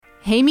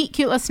Hey, Meet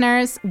Cute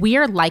listeners, we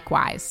are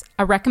Likewise,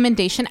 a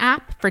recommendation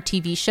app for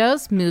TV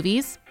shows,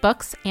 movies,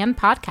 books, and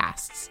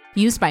podcasts,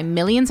 used by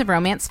millions of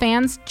romance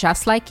fans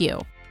just like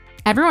you.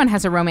 Everyone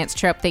has a romance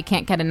trope they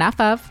can't get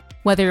enough of.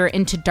 Whether you're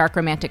into dark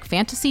romantic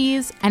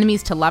fantasies,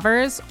 enemies to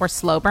lovers, or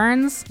slow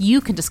burns, you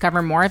can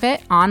discover more of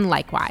it on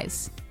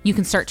Likewise. You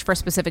can search for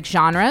specific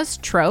genres,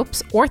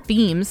 tropes, or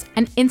themes,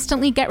 and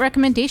instantly get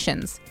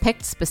recommendations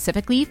picked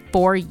specifically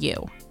for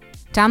you.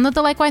 Download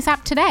the Likewise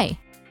app today.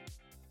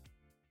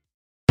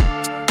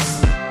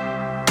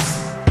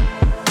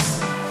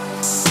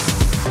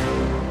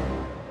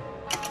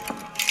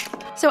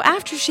 So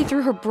after she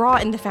threw her bra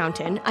in the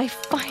fountain, I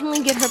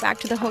finally get her back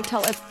to the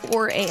hotel at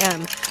 4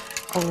 a.m.,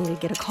 only to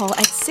get a call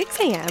at 6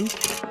 a.m.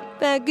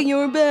 Pack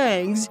your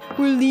bags.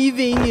 We're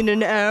leaving in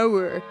an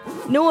hour.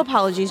 No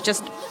apologies,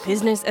 just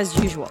business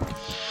as usual.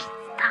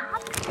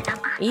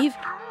 Stop. Eve,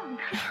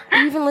 are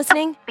you even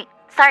listening?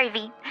 Sorry,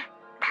 V.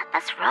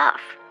 That's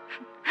rough.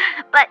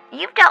 But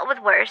you've dealt with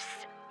worse.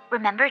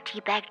 Remember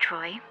Teabag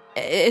Troy?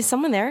 Is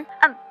someone there?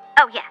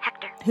 Oh yeah,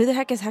 Hector. Who the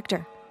heck is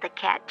Hector? The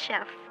cat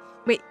chef.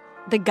 Wait,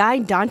 the guy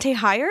Dante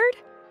hired?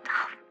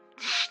 Oh,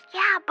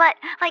 yeah, but,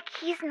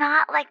 he's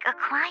not, a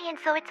client,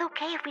 so it's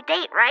okay if we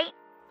date, right?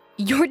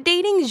 You're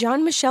dating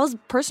Jean-Michel's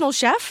personal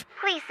chef?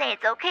 Please say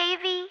it's okay,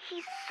 V.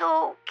 He's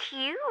so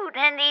cute,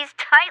 and these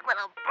tight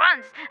little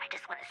buns. I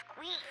just want to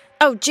squeeze.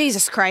 Oh,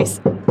 Jesus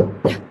Christ.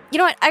 You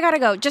know what? I gotta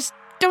go. Just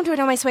don't do it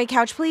on my sway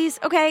couch, please.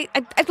 Okay?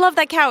 I love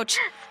that couch.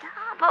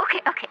 Stop.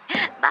 Okay.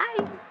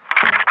 Bye.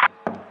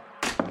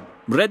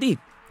 Ready?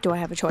 Do I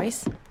have a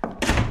choice?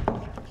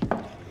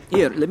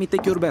 Here, let me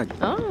take your bag.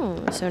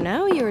 Oh, so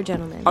now you're a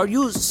gentleman. Are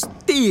you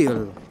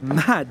still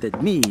mad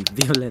at me,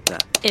 Violetta?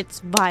 It's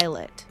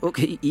Violet.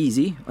 Okay,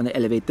 easy. On the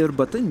elevator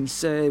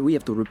buttons, we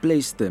have to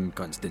replace them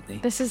constantly.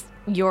 This is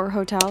your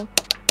hotel?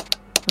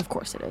 Of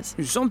course it is.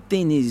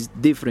 Something is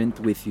different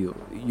with you.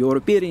 Your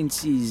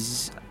appearance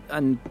is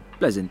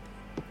unpleasant.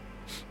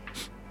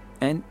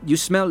 And you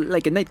smell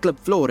like a nightclub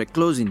floor at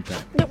closing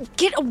time. No,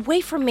 get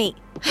away from me.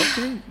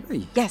 Okay.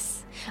 Hey.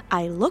 Yes,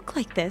 I look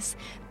like this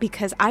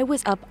because I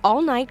was up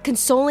all night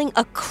consoling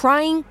a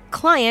crying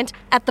client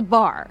at the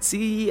bar.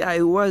 See,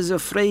 I was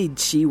afraid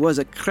she was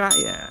a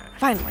crier.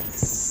 Finally.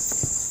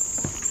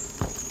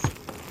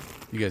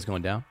 You guys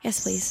going down?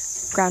 Yes,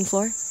 please. Ground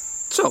floor.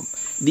 So,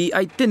 the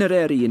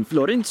itinerary in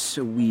Florence,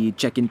 we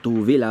check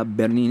into Villa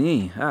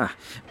Bernini.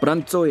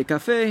 Pranzo e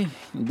cafe.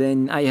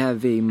 Then I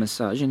have a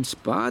massage and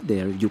spa.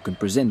 There you can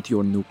present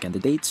your new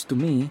candidates to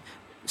me.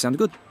 Sound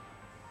good?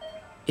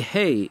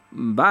 Hey,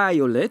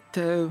 Violet,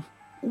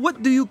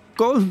 what do you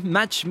call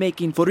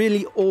matchmaking for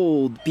really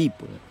old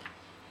people?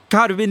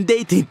 Carbon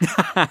dating.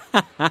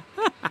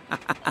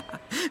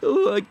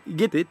 Oh, I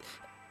get it.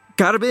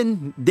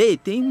 Carbon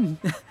dating.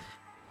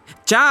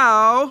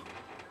 Ciao,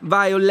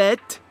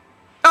 Violet.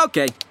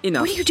 Okay,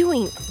 enough. What are you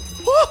doing?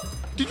 Oh,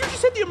 did you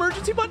just hit the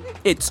emergency button?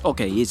 It's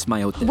okay, it's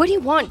my hotel. What do you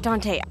want,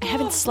 Dante? I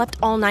haven't slept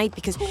all night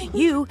because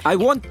you... I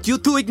want you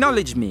to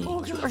acknowledge me.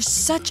 You are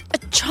such a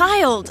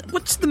child.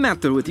 What's the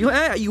matter with you?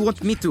 You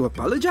want me to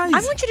apologize?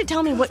 I want you to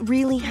tell me what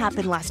really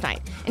happened last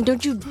night. And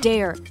don't you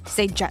dare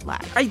say jet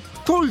lag. I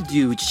told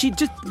you, she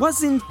just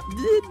wasn't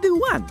the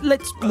one.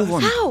 Let's move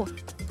on. How?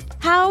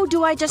 How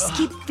do I just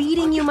keep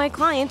feeding you my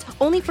clients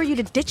only for you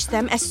to ditch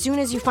them as soon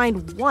as you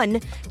find one,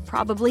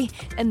 probably,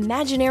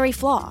 imaginary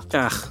flaw?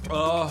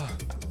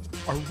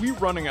 Are we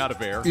running out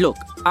of air? Look,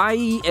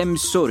 I am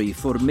sorry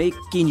for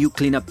making you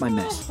clean up my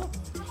mess.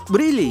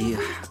 Really,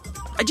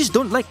 I just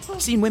don't like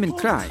seeing women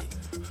cry.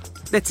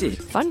 That's it.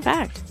 Fun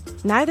fact,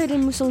 neither did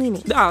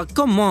Mussolini.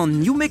 Come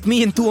on, you make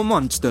me into a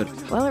monster.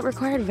 Well, it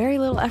required very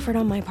little effort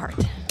on my part.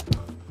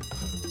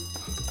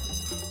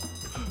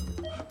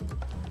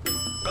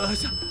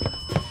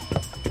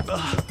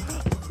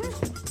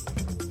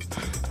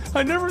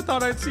 I never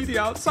thought I'd see the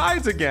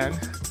outsides again.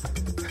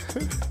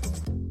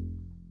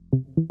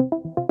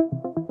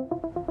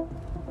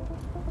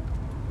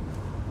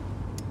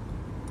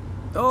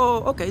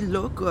 Oh, okay,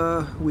 look,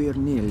 we're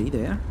nearly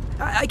there.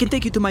 I can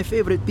take you to my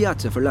favorite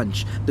piazza for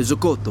lunch. The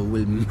Zucotto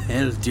will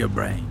melt your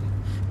brain.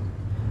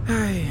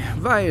 Hey,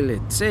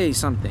 Violet, say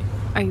something.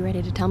 Are you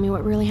ready to tell me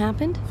what really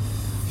happened?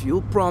 If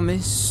you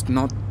promise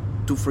not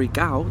to freak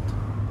out.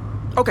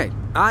 Okay,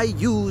 I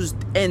used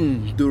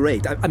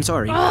endurate. I'm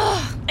sorry.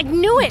 Ugh, I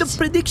knew it! The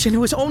prediction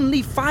was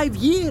only 5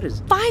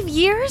 years. 5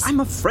 years? I'm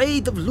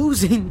afraid of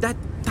losing that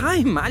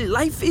time. My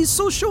life is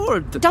so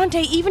short.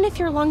 Dante, even if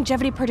your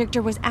longevity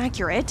predictor was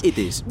accurate... It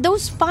is.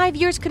 Those 5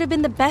 years could have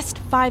been the best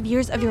 5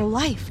 years of your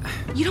life.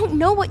 You don't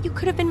know what you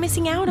could have been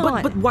missing out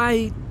on. But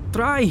why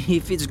try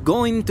if it's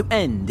going to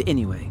end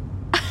anyway?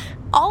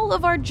 All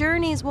of our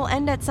journeys will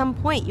end at some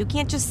point. You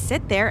can't just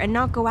sit there and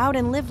not go out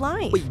and live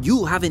life. Wait,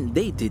 you haven't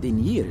dated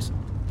in years.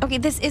 Okay,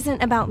 this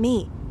isn't about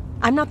me.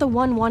 I'm not the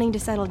one wanting to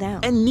settle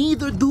down. And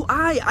neither do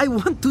I. I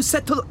want to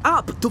settle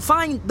up to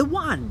find the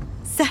one.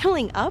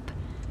 Settling up?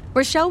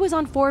 Rochelle was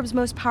on Forbes'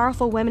 Most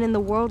Powerful Women in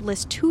the World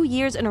list 2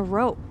 years in a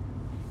row.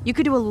 You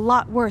could do a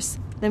lot worse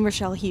than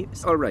Rochelle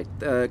Hughes. All right,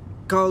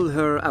 call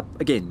her up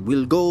again.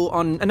 We'll go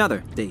on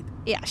another date.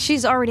 Yeah,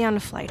 she's already on a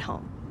flight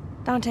home.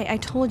 Dante, I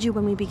told you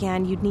when we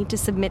began you'd need to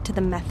submit to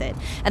the method.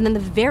 And then the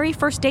very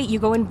first date you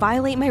go and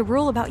violate my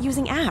rule about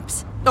using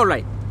apps. All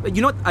right.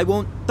 You know what? I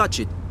won't touch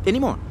it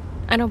anymore.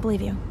 I don't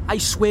believe you. I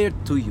swear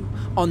to you,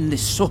 on the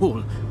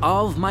soul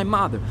of my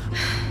mother.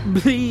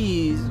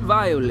 Please,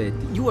 Violet,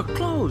 you were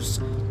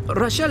close.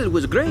 Rachel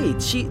was great.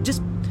 She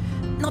just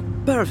not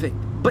perfect.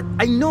 But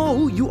I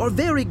know you are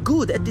very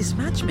good at this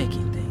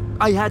matchmaking thing.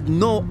 I had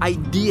no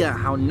idea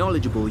how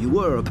knowledgeable you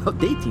were about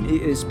dating,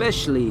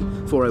 especially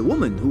for a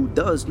woman who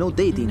does no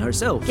dating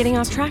herself. Getting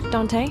off track,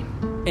 Dante.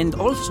 And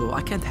also,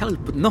 I can't help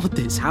but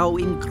notice how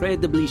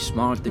incredibly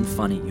smart and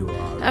funny you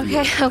are.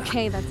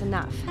 Okay, that's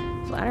enough.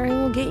 Flattery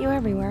will get you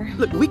everywhere.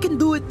 Look, we can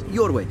do it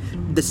your way.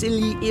 The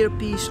silly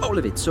earpiece, all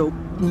of it. So,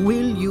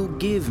 will you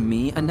give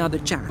me another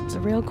chance? The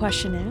real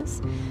question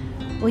is,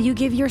 will you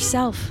give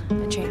yourself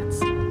a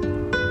chance?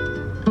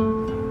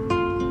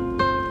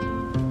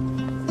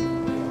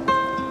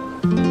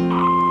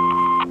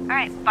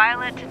 Alright,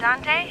 Violet to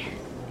Dante.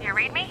 Do you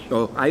read me?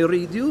 Oh, I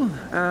read you?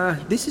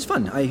 This is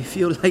fun. I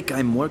feel like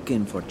I'm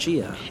working for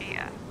Chia.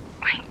 Chia.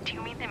 Wait, do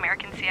you mean the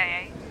American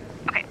CIA?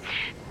 Okay,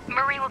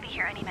 Marie will be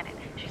here any minute.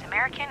 She's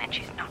American and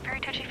she's not very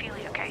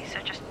touchy-feely, okay? So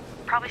just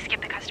probably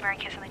skip the customary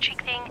kiss on the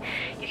cheek thing.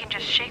 You can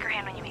just shake her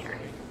hand when you meet her.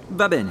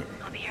 Va bene.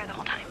 I'll be here the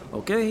whole time.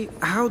 Okay,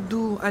 how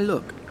do I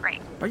look?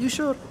 Great. Are you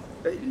sure?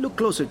 Look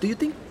closer. Do you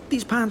think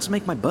these pants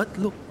make my butt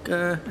look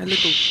a little...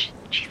 Shh,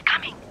 she's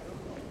coming.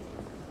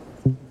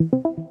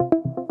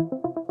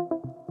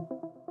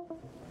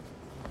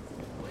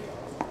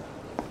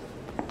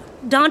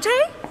 Dante?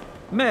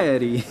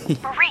 Mary.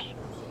 Marie.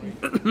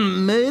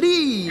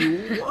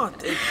 Mary,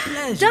 what a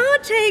pleasure.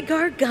 Dante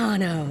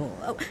Gargano.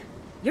 Oh,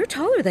 you're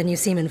taller than you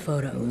seem in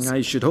photos.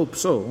 I should hope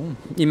so.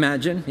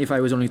 Imagine if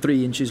I was only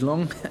 3 inches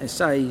long.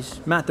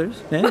 Size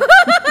matters, eh? Easy,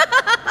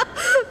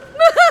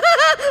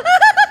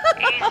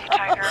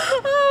 Tiger.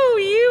 Oh,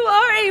 you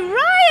are a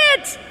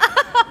riot!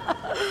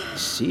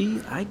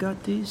 See, I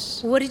got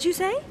this. What did you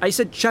say? I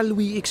said, shall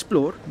we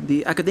explore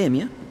the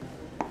academia?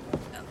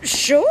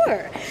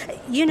 Sure.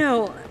 You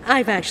know,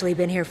 I've actually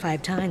been here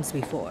 5 times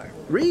before.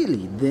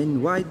 Really?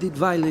 Then why did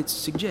Violet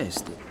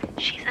suggest it?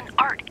 She's an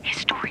art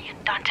historian,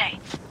 Dante.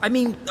 I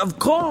mean, of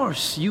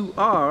course, you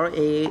are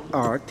an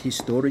art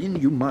historian.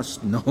 You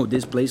must know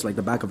this place like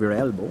the back of your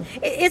elbow.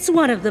 It's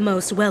one of the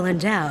most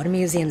well-endowed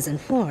museums in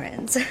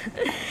Florence.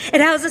 It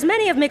houses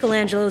many of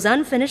Michelangelo's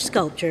unfinished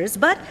sculptures,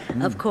 but,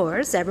 of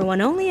course, everyone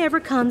only ever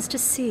comes to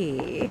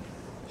see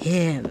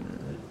him.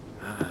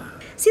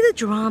 See the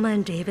drama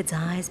in David's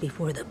eyes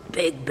before the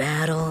big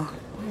battle?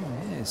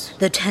 Yes.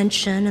 The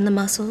tension in the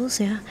muscles,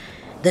 yeah?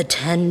 The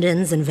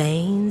tendons and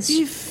veins.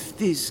 If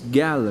this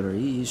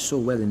gallery is so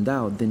well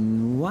endowed,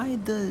 then why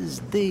does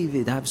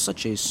David have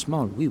such a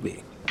small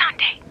wee-wee?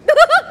 Dante.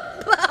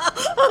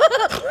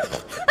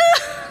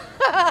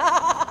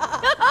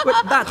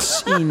 But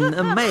that's an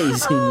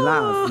amazing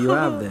laugh you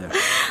have there.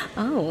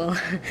 Oh, well,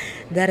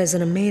 that is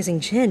an amazing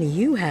chin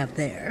you have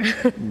there.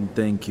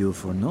 Thank you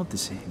for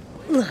noticing.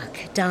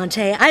 Look,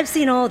 Dante, I've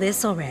seen all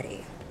this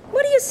already.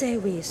 What do you say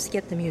we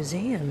skip the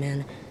museum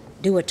and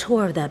do a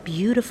tour of that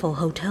beautiful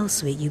hotel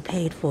suite you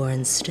paid for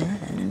instead?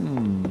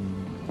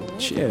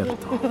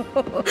 Certo.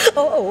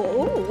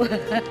 Oh.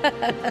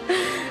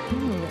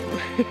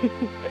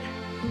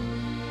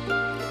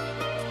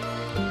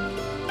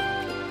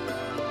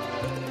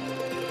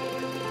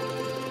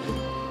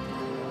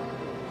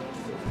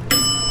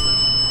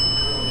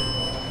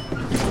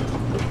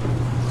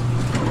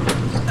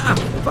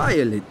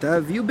 Violet,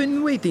 have you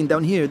been waiting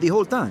down here the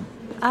whole time?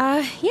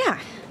 Yeah.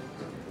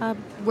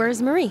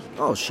 Where's Marie?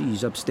 Oh,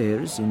 she's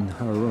upstairs in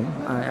her room.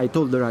 I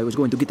told her I was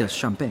going to get us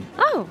champagne.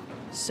 Oh,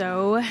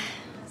 so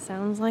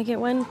sounds like it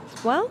went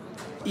well?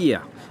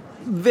 Yeah.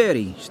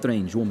 Very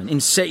strange woman.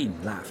 Insane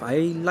laugh. I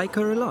like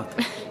her a lot.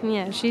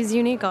 Yeah, she's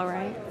unique, all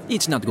right.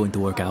 It's not going to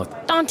work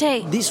out.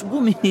 Dante! This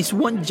woman is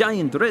one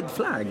giant red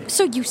flag.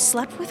 So you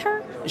slept with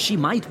her? She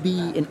might be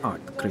an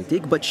art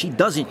critic, but she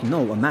doesn't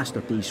know a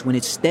masterpiece when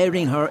it's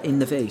staring her in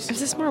the face. Is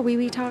this more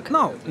wee-wee talk?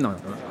 No.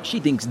 She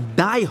thinks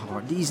Die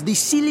Hard is the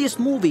silliest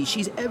movie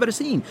she's ever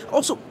seen.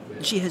 Also,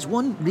 she has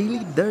one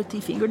really dirty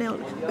fingernail.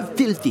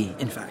 Filthy,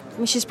 in fact. I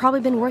mean, she's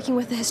probably been working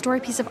with a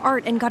historic piece of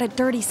art and got it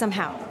dirty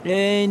somehow.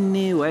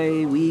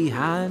 Anyway, we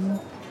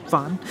had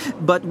fun,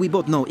 but we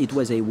both know it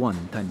was a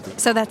one-time thing.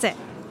 So that's it.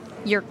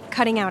 You're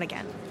cutting out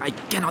again. I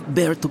cannot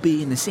bear to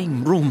be in the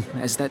same room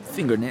as that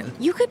fingernail.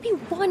 You could be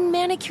one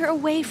manicure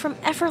away from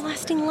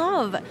everlasting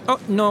love. Oh,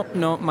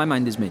 no, my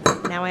mind is made.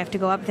 Now I have to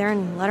go up there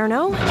and let her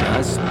know?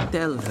 Just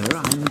tell her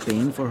I'm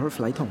paying for her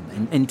flight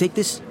home. And take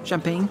this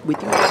champagne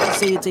with you.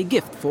 Say it's a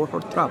gift for her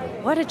travel.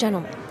 What a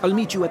gentleman. I'll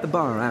meet you at the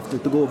bar after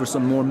to go over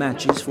some more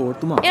matches for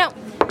tomorrow. You know,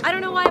 I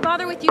don't know why I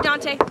bother with you,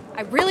 Dante.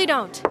 I really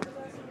don't.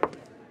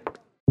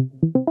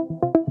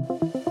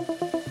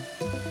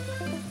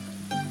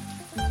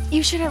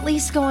 You should at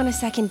least go on a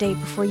second date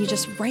before you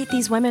just write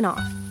these women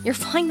off. You're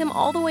flying them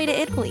all the way to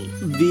Italy.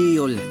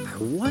 Violetta,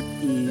 what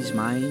is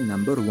my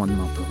number one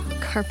motto?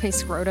 Carpe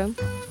scrotum.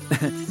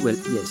 Well,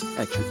 yes,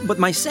 actually. But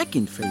my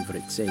second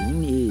favorite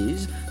saying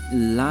is,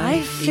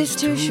 life is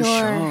too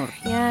short.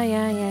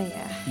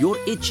 Yeah. You're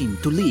itching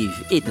to leave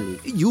Italy.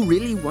 You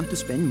really want to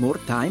spend more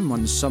time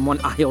on someone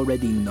I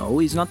already know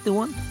is not the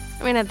one?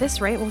 I mean, at this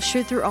rate, we'll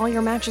shoot through all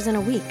your matches in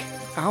a week.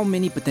 How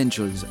many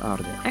potentials are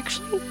there?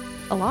 Actually,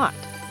 a lot.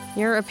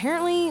 You're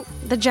apparently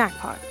the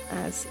jackpot,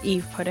 as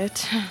Eve put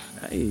it.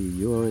 Hey,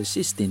 your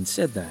assistant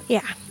said that.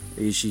 Yeah.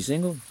 Is she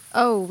single?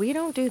 Oh, we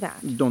don't do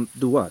that. Don't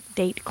do what?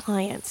 Date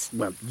clients.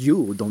 Well,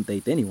 you don't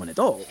date anyone at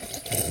all.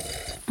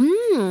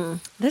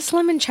 This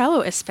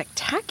limoncello is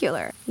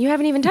spectacular. You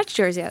haven't even touched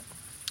yours yet.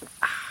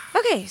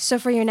 Okay, so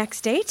for your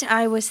next date,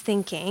 I was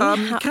thinking...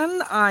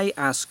 Can I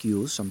ask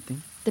you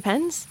something?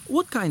 Depends.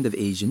 What kind of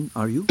Asian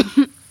are you?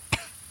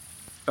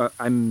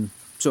 I'm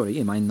sorry,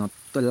 am I not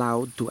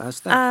allowed to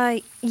ask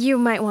that? You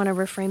might want to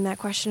reframe that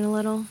question a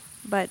little.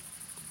 But,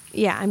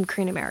 yeah, I'm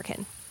Korean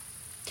American.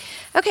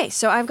 Okay,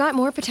 so I've got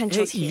more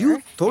potentials here.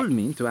 You told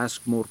me to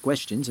ask more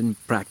questions and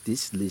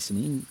practice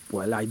listening.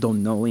 Well, I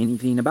don't know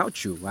anything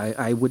about you.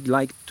 I would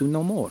like to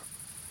know more.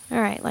 All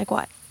right, like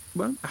what?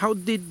 Well, how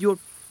did your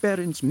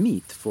parents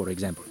meet, for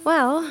example?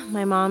 Well,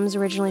 my mom's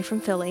originally from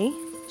Philly.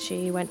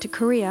 She went to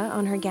Korea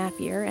on her gap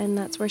year, and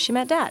that's where she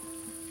met Dad.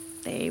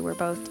 They were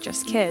both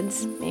just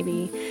kids,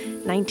 maybe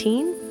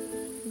 19,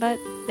 but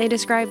they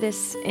describe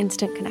this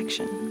instant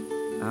connection.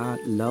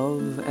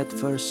 Love at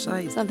first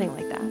sight? Something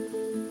like that.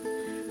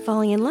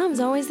 Falling in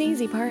love's always the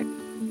easy part.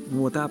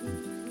 What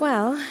happened?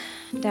 Well,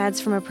 Dad's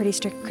from a pretty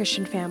strict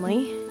Christian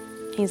family.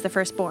 He's the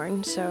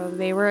firstborn, so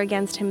they were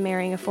against him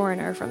marrying a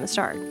foreigner from the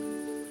start.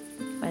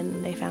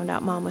 When they found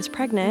out Mom was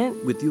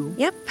pregnant... With you?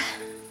 Yep.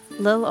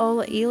 Little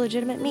old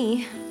illegitimate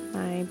me.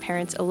 My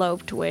parents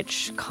eloped,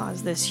 which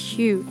caused this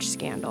huge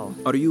scandal.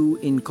 Are you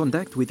in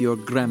contact with your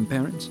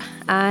grandparents?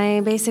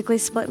 I basically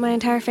split my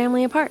entire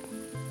family apart.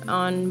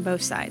 On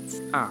both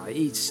sides.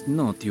 It's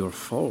not your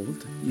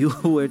fault. You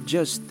were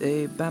just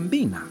a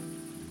bambina.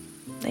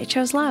 They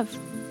chose love,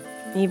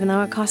 even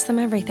though it cost them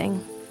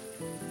everything.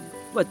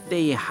 But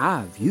they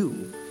have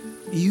you.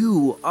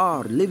 You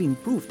are living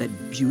proof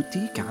that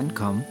beauty can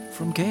come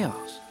from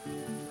chaos.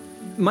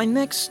 My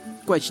next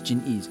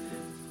question is,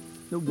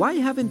 why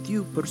haven't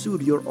you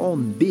pursued your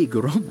own big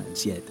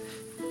romance yet?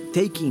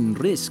 Taking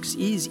risks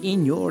is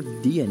in your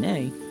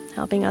DNA.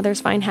 Helping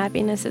others find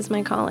happiness is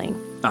my calling.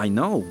 I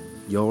know.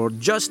 You're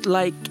just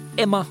like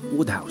Emma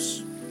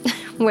Woodhouse.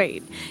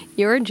 Wait,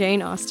 you're a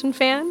Jane Austen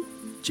fan?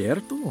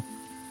 Certo.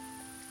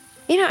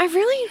 You know, I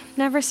really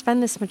never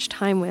spend this much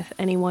time with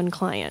any one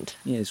client.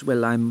 Yes,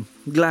 well, I'm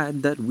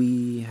glad that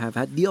we have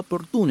had the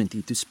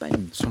opportunity to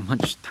spend so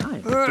much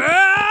time. I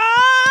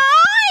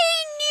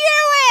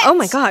knew it! Oh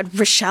my god,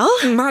 Rochelle?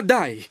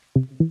 Madai!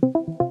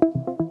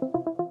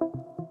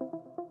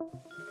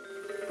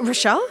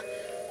 Rochelle?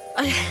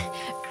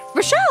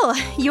 Rochelle,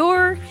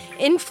 you're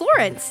in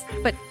Florence,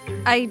 but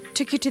I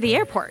took you to the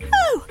airport.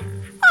 Oh,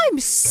 I'm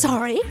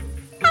sorry.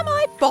 Am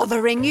I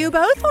bothering you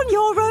both on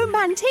your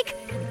romantic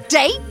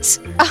date?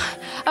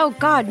 Oh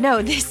god,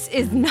 no, this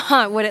is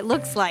not what it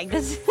looks like.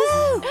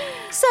 Oh,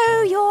 so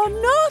you're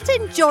not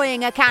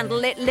enjoying a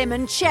candlelit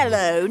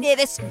limoncello near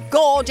this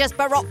gorgeous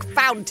Baroque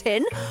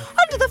fountain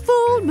under the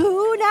full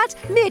moon at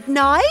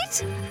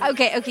midnight?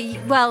 Okay,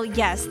 well,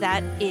 yes,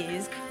 that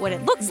is what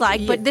it looks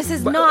like, but this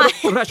is not...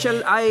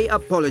 Rachel, I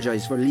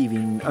apologize for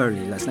leaving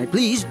early last night.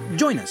 Please,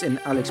 join us and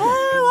I'll explain.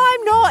 Oh,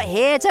 I'm not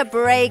here to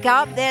break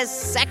up this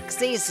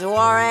sexy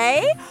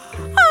soiree.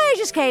 I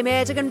just came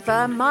here to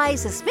confirm my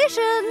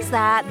suspicions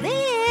that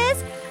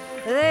this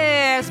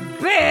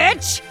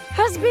bitch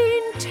has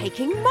been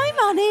taking my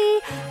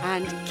money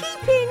and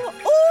keeping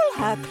all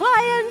her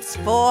clients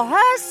for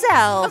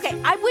herself. Okay,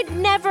 I would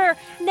never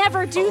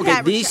do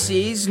that, This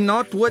is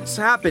not what's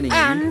happening.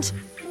 And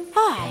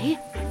I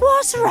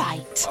was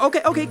right.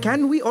 Okay,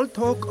 can we all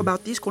talk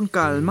about this con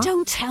calma?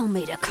 Don't tell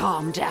me to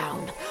calm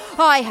down.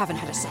 I haven't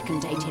had a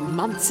second date in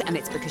months, and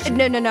it's because you...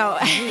 No.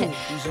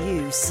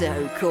 You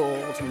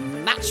so-called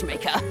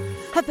matchmaker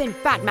have been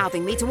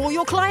bad-mouthing me to all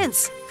your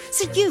clients,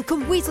 so you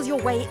can weasel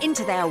your way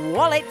into their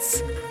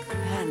wallets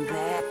and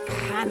their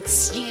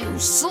pants, you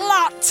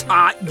slut!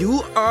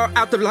 You are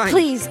out of line.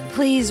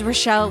 Please,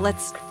 Rochelle,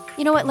 let's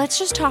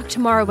just talk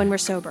tomorrow when we're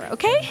sober,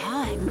 okay?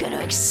 I'm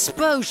gonna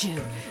expose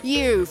you,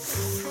 you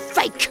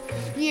fake,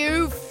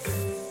 you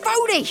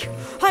phony!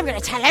 I'm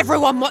gonna tell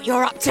everyone what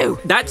you're up to!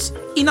 That's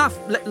enough.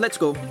 Let's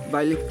go,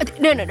 Violet.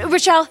 No,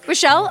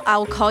 Rochelle,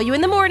 I'll call you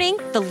in the morning.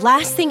 The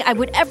last thing I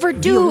would ever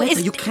do Violetta,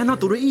 is... You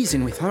cannot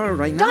reason with her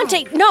right now.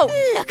 Dante, no!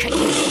 Look at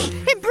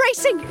you,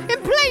 embracing in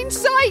plain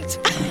sight!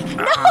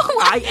 No!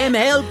 I am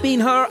helping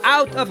her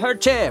out of her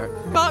chair.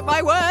 Mark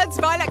my words,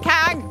 Violet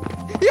Kang!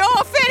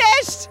 You're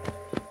finished!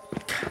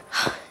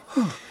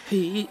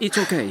 It's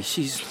okay.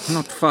 She's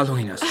not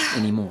following us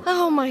anymore.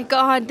 Oh my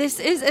god, this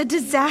is a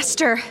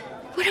disaster.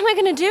 What am I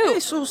gonna do?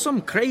 So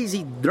some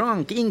crazy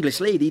drunk English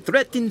lady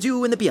threatens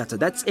you in the piazza.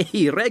 That's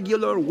a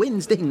regular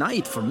Wednesday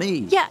night for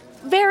me. Yeah,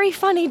 very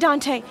funny,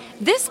 Dante.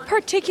 This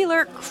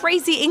particular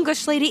crazy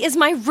English lady is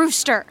my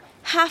rooster.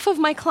 Half of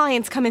my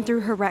clients come in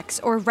through her wrecks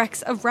or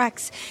wrecks of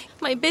wrecks.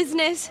 My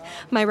business,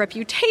 my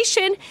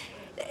reputation,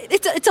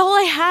 it's all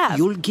I have.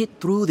 You'll get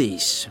through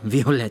this,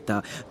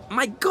 Violetta.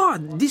 My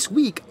God, this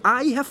week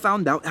I have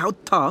found out how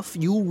tough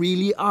you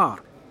really are.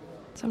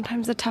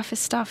 Sometimes the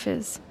toughest stuff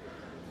is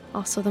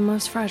also the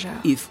most fragile.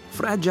 If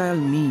fragile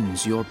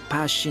means your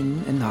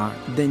passion and heart,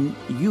 then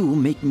you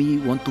make me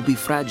want to be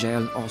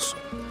fragile also.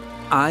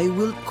 I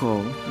will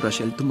call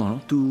Rachel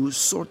tomorrow to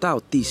sort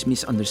out this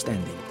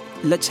misunderstanding.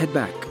 Let's head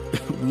back.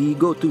 We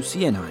go to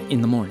Siena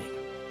in the morning.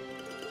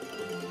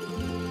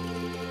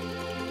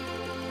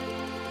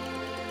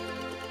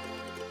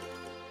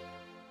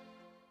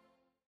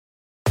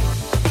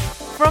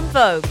 From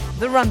Vogue,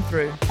 The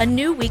Run-Through, a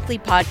new weekly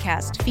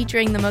podcast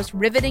featuring the most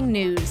riveting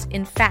news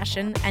in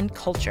fashion and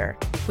culture,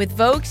 with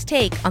Vogue's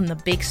take on the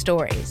big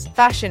stories.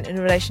 Fashion in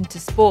relation to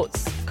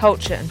sports,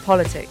 culture and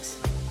politics.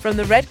 From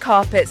the red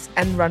carpets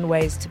and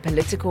runways to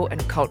political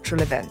and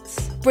cultural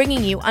events.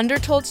 Bringing you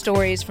undertold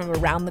stories from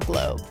around the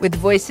globe. With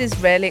voices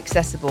rarely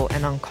accessible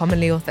and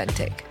uncommonly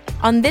authentic.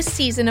 On this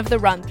season of The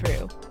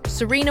Run-Through,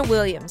 Serena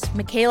Williams,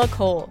 Michaela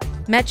Cole,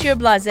 Mathieu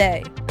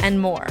Blasé, and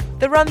more.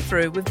 The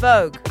Run-Through with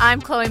Vogue.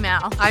 I'm Chloe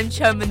Mal. I'm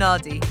Cho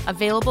Minardi.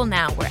 Available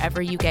now wherever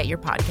you get your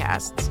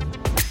podcasts.